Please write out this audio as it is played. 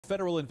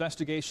federal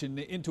investigation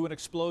into an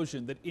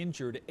explosion that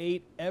injured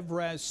 8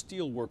 Evraz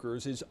Steel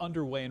workers is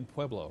underway in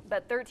Pueblo.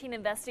 But 13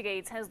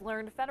 Investigates has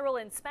learned federal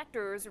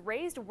inspectors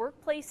raised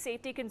workplace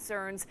safety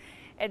concerns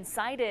and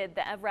cited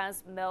the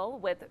Evraz Mill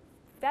with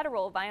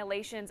federal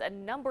violations a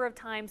number of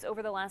times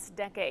over the last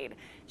decade.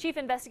 Chief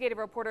investigative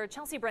reporter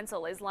Chelsea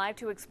Brenzel is live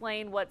to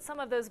explain what some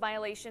of those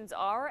violations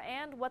are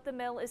and what the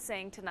mill is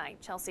saying tonight.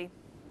 Chelsea.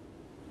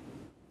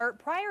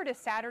 Prior to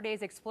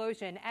Saturday's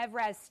explosion,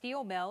 Evraz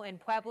Steel Mill in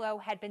Pueblo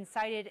had been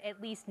cited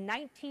at least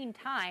 19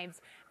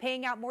 times,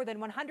 paying out more than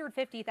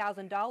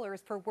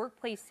 $150,000 for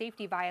workplace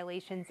safety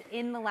violations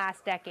in the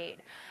last decade.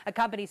 A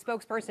company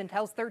spokesperson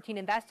tells 13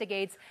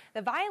 Investigates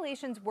the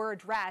violations were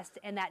addressed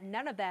and that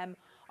none of them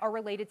are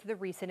related to the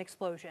recent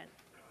explosion.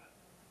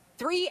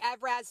 3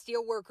 Evraz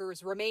steel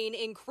workers remain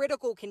in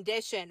critical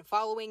condition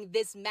following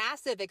this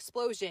massive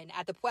explosion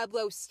at the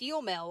Pueblo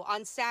Steel Mill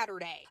on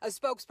Saturday. A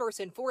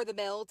spokesperson for the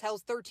mill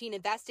tells 13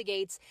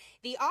 Investigates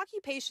the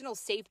Occupational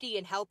Safety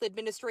and Health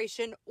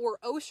Administration, or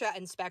OSHA,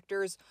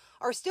 inspectors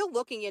are still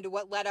looking into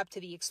what led up to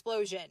the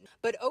explosion.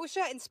 But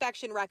OSHA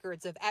inspection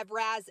records of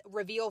Evraz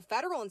reveal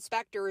federal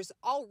inspectors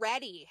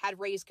already had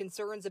raised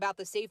concerns about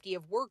the safety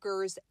of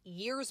workers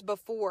years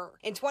before.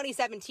 In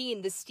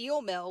 2017, the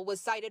steel mill was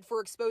cited for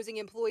exposing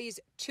employees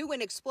to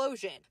an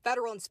explosion.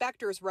 Federal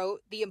inspectors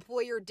wrote the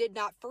employer did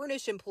not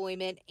furnish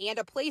employment and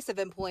a place of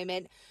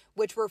employment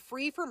which were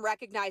free from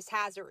recognized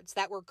hazards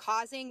that were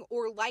causing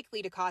or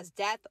likely to cause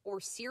death or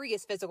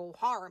serious physical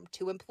harm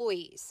to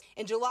employees.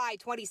 In July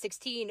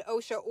 2016,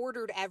 OSHA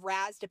ordered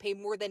Evraz to pay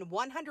more than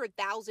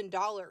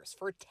 $100,000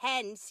 for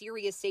 10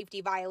 serious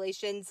safety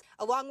violations,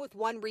 along with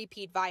 1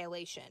 repeat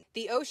violation.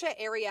 The OSHA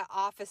area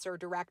officer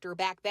director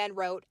back then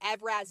wrote,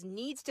 Evraz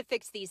needs to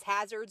fix these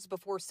hazards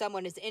before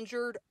someone is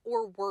injured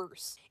or worse.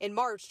 In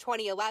March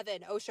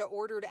 2011, OSHA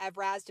ordered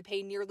Evraz to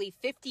pay nearly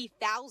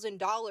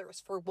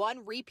 $50,000 for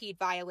 1 repeat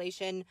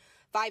violation,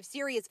 5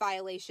 serious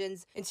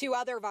violations, and 2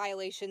 other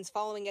violations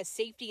following a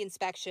safety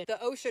inspection. The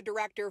OSHA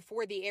director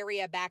for the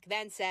area back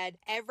then said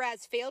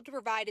Evraz failed to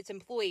provide its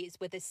employees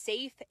with a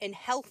safe and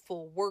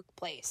healthful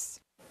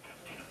workplace.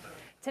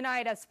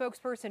 Tonight, a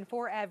spokesperson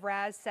for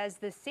Evraz says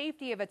the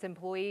safety of its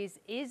employees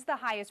is the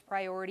highest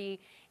priority,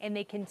 and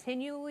they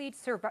continually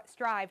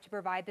strive to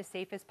provide the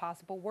safest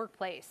possible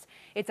workplace.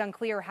 It's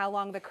unclear how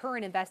long the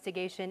current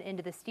investigation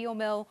into the steel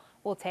mill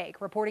will take.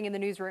 Reporting in the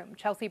newsroom,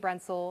 Chelsea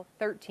Brenzel,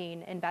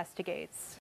 13 Investigates.